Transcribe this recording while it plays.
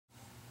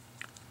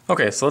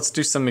Okay, so let's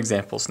do some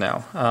examples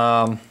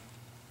now.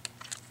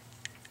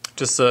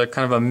 Just a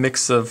kind of a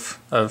mix of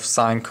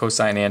sine,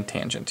 cosine, and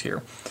tangent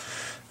here.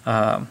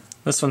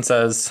 This one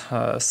says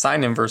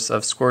sine inverse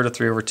of square root of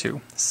 3 over 2.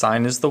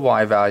 Sine is the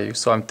y value,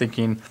 so I'm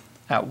thinking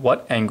at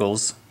what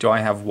angles do I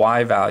have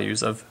y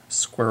values of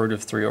square root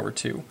of 3 over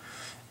 2?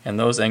 And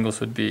those angles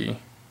would be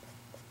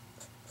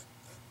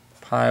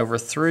pi over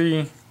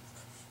 3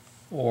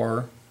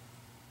 or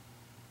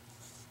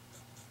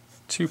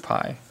 2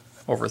 pi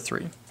over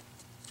 3.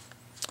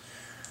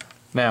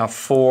 Now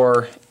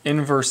for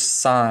inverse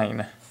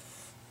sine,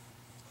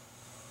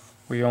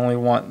 we only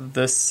want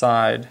this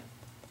side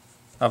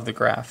of the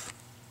graph.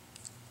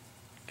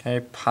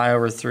 Okay, pi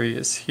over 3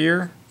 is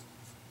here.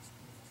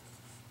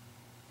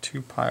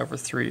 2 pi over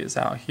 3 is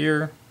out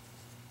here.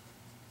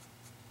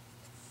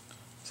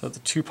 So the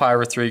 2 pi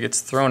over 3 gets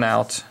thrown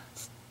out.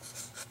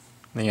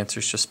 And the answer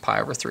is just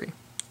pi over 3.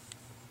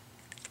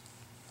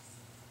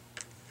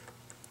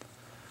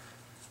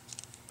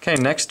 Okay,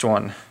 next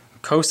one.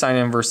 Cosine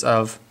inverse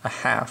of a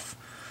half.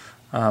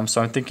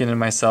 So I'm thinking to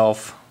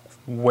myself,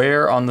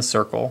 where on the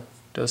circle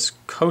does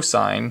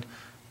cosine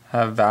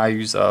have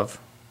values of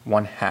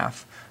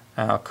 1/2?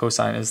 Now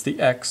cosine is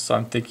the x, so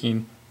I'm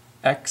thinking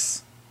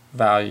x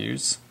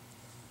values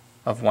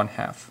of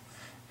 1/2.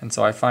 And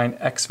so I find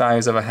x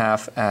values of a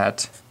half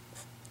at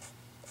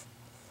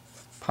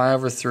pi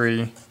over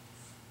 3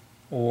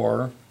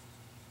 or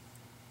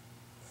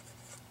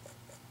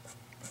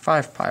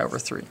 5 pi over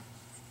 3.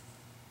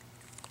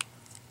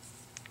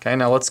 Okay,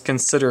 now let's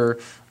consider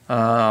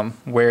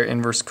where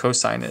inverse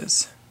cosine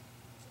is.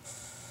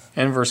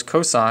 Inverse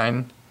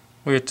cosine,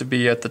 we have to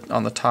be at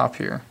on the top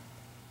here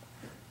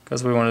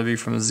because we want to be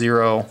from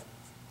 0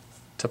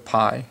 to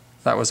pi.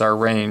 That was our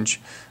range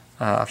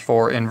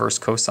for inverse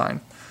cosine.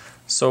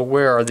 So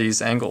where are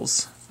these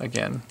angles?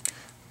 Again,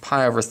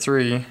 pi over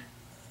 3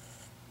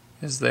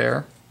 is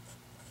there.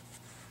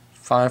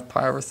 5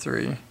 pi over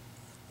 3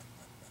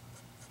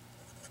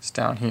 is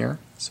down here.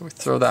 So we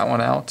throw that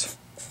one out.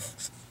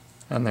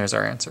 And there's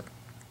our answer.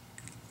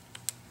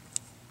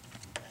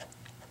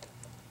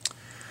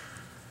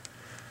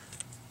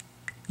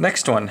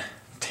 Next one,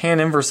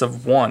 tan inverse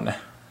of 1.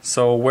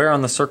 So where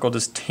on the circle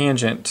does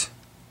tangent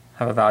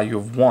have a value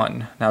of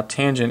 1? Now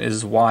tangent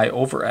is y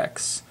over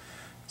x.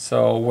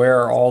 So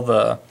where are all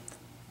the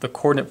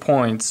coordinate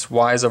points,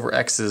 y's over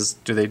x's,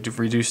 do they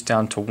reduce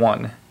down to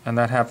 1? And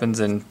that happens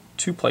in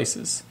two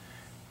places.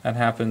 That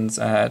happens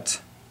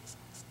at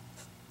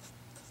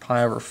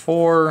pi over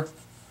 4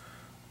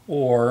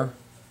 or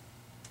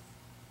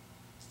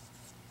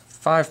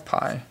 5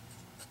 pi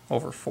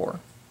over 4.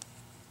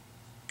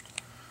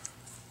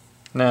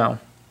 Now,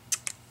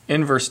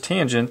 inverse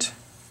tangent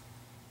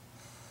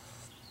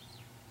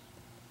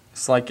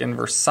is like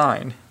inverse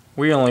sine.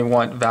 We only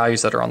want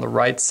values that are on the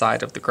right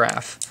side of the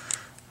graph.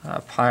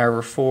 Pi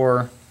over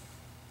 4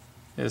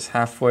 is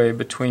halfway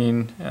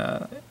between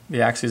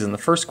the axes in the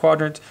first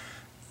quadrant.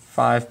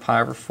 5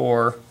 pi over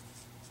 4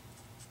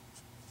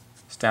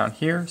 is down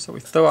here. So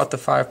we throw out the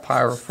 5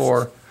 pi over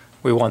 4.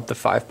 We want the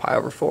 5 pi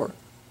over 4.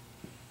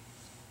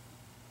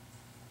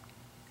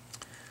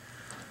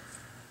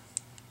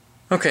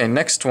 Okay,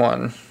 next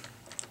one.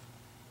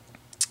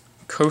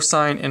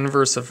 Cosine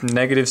inverse of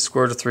negative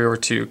square root of 3 over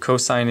 2.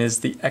 Cosine is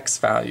the x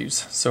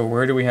values. So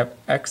where do we have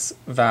x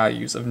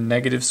values of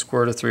negative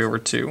square root of 3 over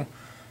 2?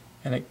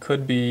 And it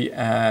could be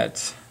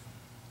at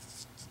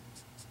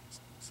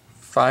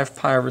 5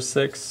 pi over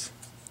 6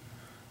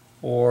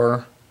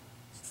 or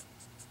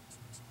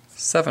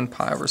 7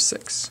 pi over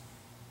 6.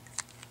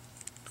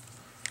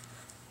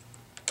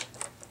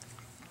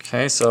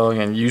 Okay, so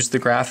again, use the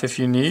graph if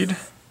you need.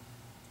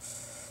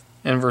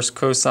 Inverse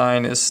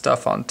cosine is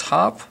stuff on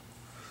top.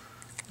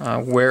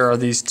 Where are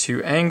these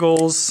two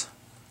angles?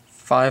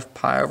 5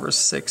 pi over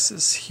 6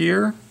 is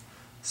here.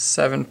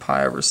 7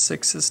 pi over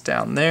 6 is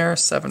down there.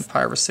 7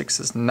 pi over 6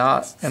 is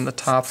not in the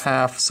top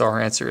half, so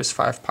our answer is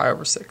 5 pi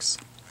over 6.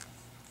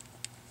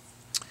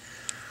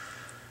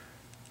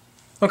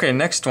 Okay,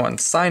 next one.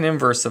 Sine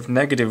inverse of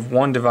negative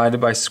 1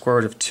 divided by square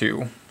root of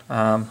 2.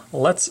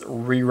 Let's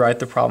rewrite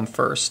the problem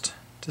first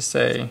to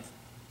say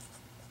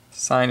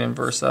sine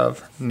inverse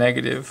of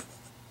negative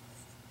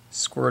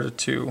square root of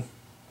 2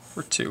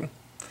 over 2.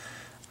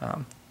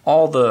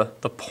 All the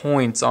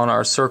points on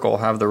our circle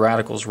have the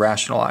radicals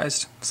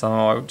rationalized, so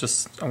I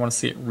want to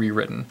see it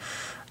rewritten.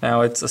 Now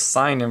it's a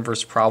sine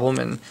inverse problem,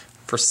 and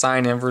for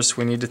sine inverse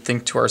we need to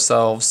think to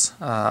ourselves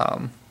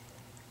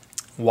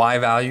y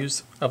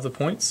values of the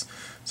points.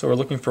 So we're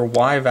looking for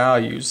y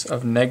values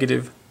of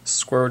negative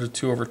square root of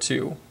 2 over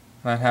 2.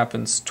 That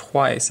happens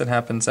twice. It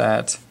happens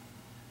at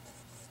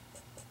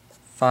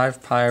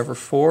 5 pi over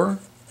 4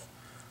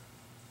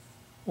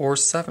 or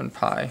 7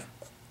 pi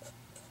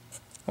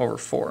over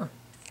 4.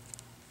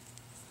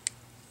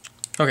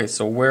 Okay,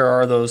 so where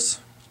are those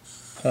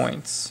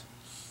points?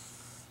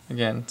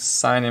 Again,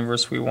 sine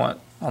inverse we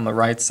want on the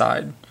right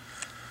side.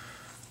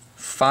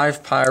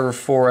 5 pi over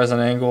 4 as an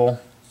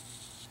angle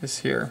is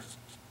here.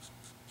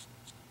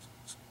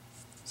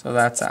 So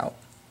that's out.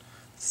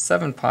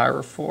 7 pi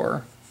over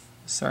 4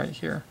 is sorry,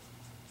 here.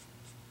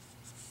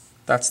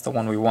 That's the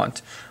one we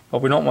want.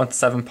 But we don't want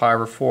 7 pi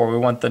over 4. We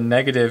want the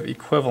negative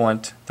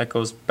equivalent that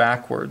goes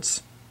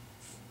backwards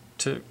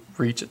to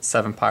reach at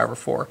 7 pi over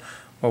 4.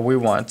 What we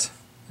want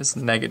is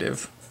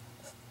negative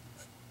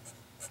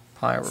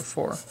pi over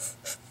 4.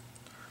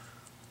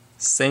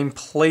 Same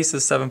place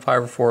as 7 pi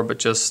over 4, but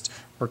just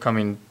we're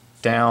coming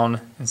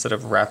down instead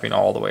of wrapping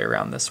all the way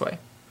around this way.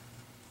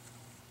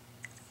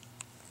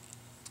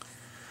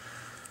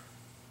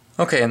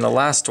 Okay, and the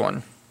last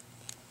one.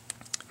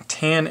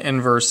 Tan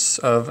inverse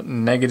of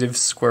negative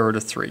square root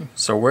of 3.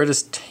 So where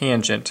does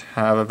tangent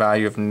have a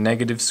value of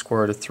negative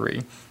square root of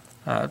 3?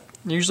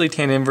 Usually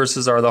tan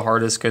inverses are the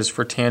hardest because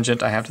for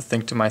tangent I have to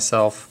think to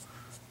myself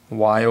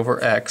y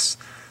over x.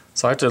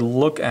 So I have to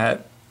look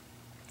at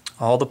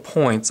all the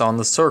points on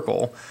the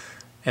circle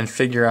and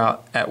figure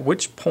out at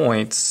which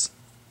points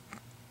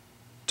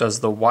does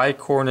the y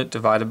coordinate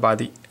divided by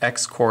the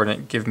x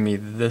coordinate give me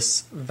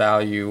this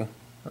value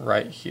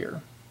right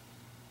here.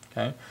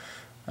 Okay.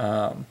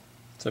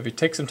 So if you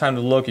take some time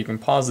to look, you can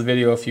pause the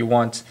video if you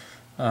want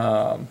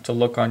to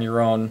look on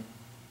your own.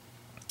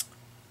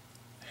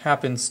 It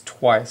happens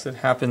twice. It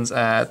happens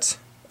at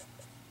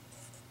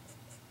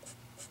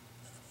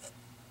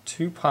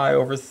 2 pi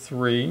over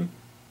 3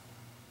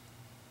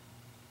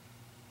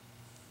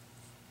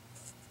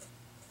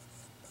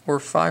 or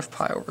 5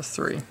 pi over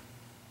 3.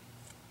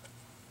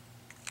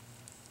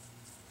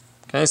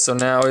 Okay, so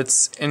now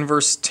it's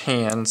inverse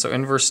tan. So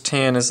inverse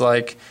tan is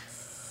like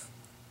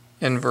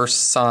inverse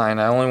sine.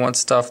 I only want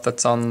stuff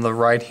that's on the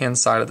right hand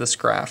side of this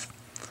graph.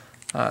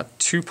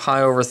 2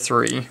 pi over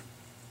 3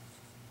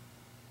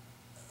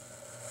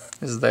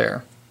 is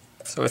there,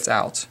 so it's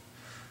out.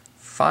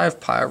 5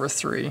 pi over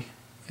 3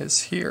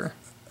 is here.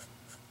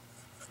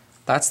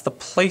 That's the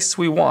place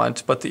we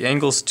want, but the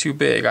angle's too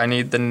big. I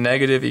need the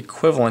negative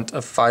equivalent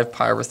of 5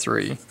 pi over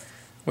 3.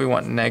 We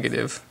want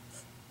negative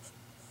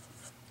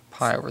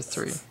pi over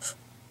 3.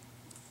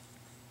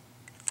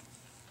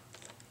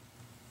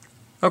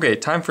 Okay,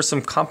 time for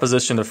some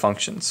composition of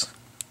functions.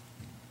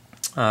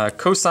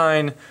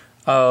 Cosine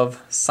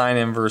of sine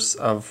inverse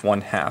of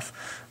 1/2.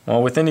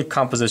 Well, with any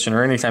composition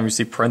or anytime you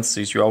see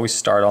parentheses, you always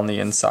start on the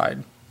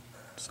inside.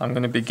 So I'm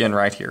going to begin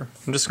right here.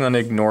 I'm just going to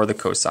ignore the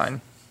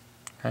cosine.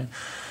 Okay?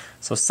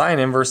 So sine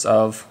inverse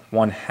of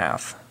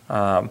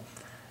 1/2.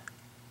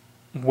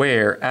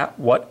 Where, at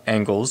what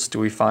angles do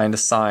we find a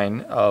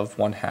sine of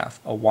 1/2?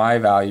 A y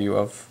value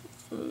of,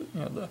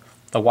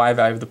 the y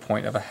value of the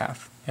point of a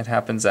half. It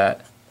happens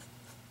at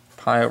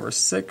pi over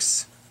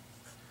 6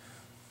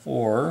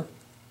 or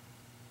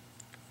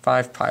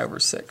 5 pi over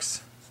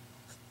 6.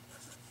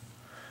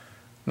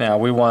 Now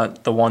we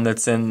want the one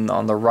that's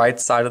on the right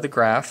side of the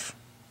graph,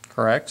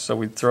 correct? So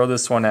we throw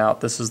this one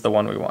out. This is the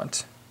one we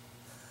want.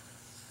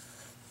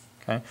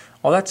 Okay.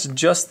 Well, that's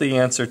just the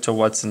answer to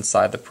what's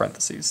inside the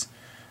parentheses.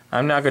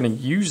 I'm now going to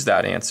use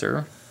that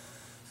answer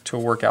to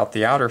work out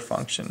the outer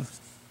function.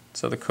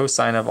 So the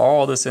cosine of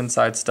all this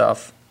inside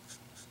stuff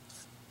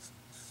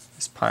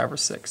is pi over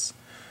 6.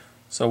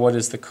 So what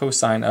is the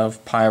cosine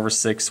of pi over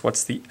 6?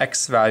 What's the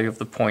x value of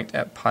the point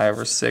at pi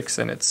over 6?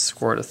 And it's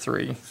square root of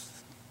 3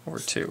 over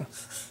 2.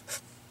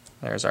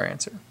 There's our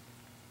answer.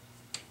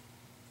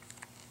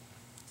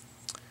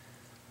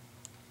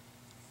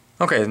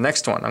 Okay, the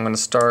next one. I'm going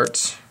to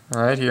start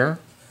right here.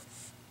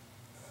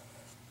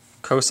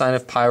 Cosine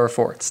of pi over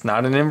 4. It's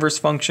not an inverse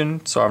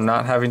function, so I'm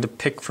not having to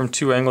pick from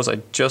two angles. I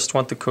just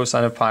want the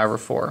cosine of pi over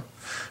 4.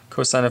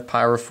 Cosine of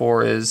pi over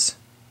 4 is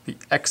the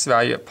x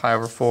value at pi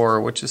over 4,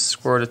 which is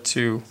square root of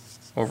 2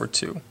 over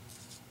 2.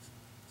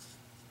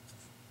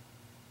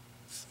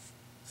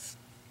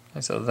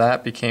 Okay, so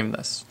that became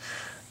this.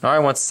 Now I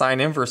want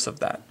sine inverse of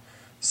that.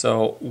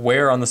 So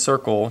where on the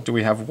circle do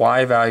we have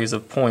y values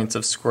of points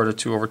of square root of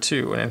 2 over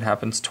 2? And it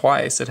happens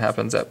twice. It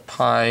happens at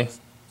pi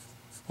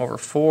over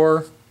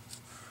 4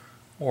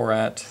 or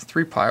at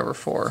 3 pi over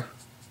 4.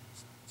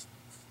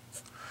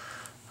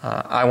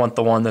 I want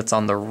the one that's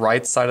on the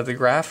right side of the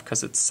graph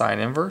because it's sine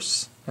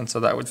inverse. And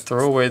so that would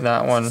throw away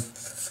that one,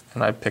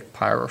 and I'd pick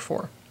pi over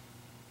 4.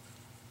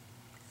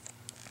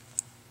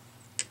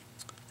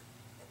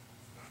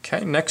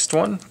 Okay, next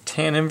one,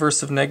 tan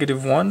inverse of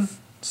negative 1.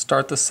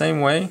 Start the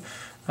same way.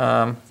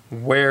 Start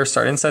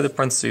inside the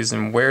parentheses,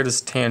 and where does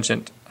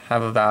tangent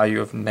have a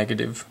value of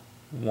negative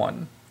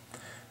 1?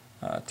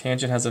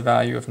 Tangent has a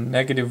value of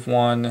negative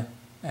 1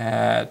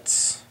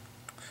 at,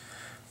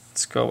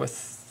 let's go with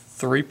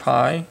 3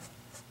 pi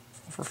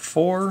over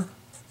 4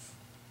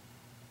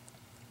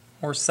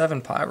 or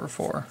 7 pi over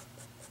 4.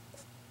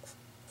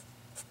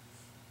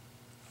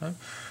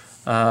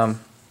 Okay.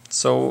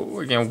 So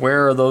again,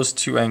 where are those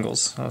two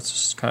angles? Let's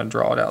just kind of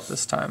draw it out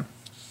this time.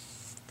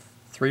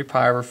 3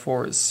 pi over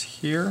 4 is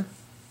here.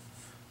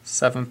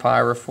 7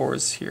 pi over 4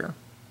 is here.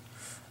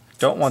 I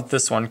don't want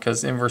this one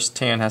because inverse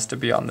tan has to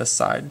be on this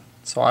side.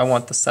 So I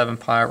want the 7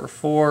 pi over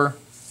 4,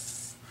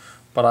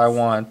 but I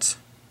want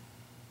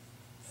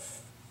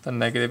the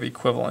negative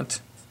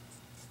equivalent,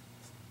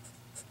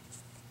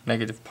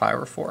 negative pi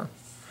over 4.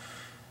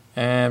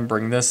 And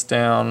bring this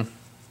down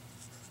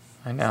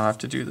I now have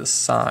to do the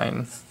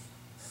sine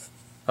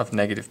of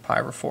negative pi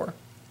over 4.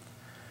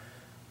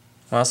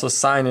 Well, so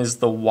sine is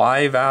the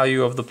y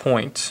value of the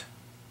point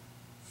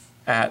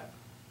at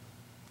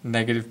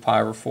negative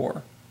pi over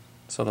 4.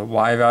 So the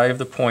y value of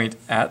the point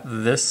at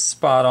this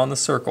spot on the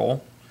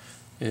circle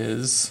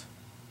is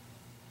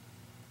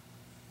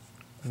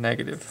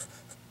negative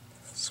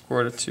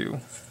square root of 2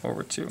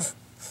 over 2.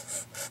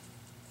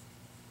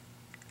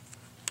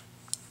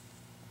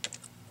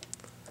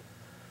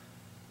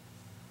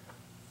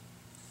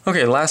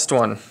 Okay, last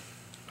one.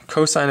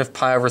 Cosine of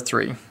pi over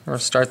 3. We're going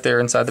to start there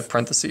inside the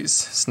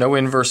parentheses. It's no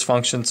inverse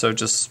function, so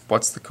just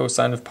what's the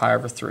cosine of pi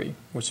over 3?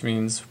 Which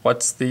means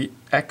what's the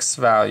x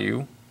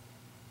value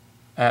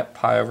at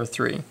pi over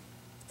 3?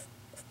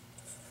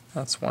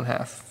 That's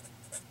 1/2.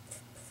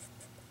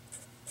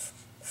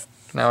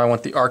 Now I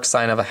want the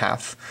arcsine of a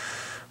half,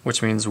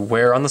 which means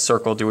where on the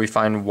circle do we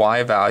find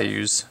y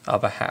values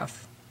of a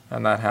half?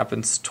 And that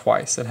happens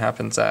twice. It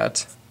happens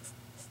at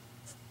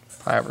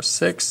pi over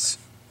 6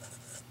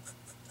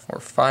 or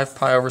 5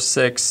 pi over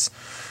 6.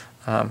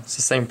 It's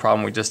the same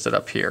problem we just did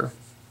up here.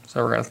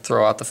 So we're going to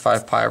throw out the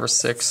 5 pi over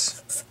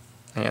 6.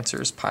 The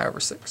answer is pi over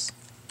 6.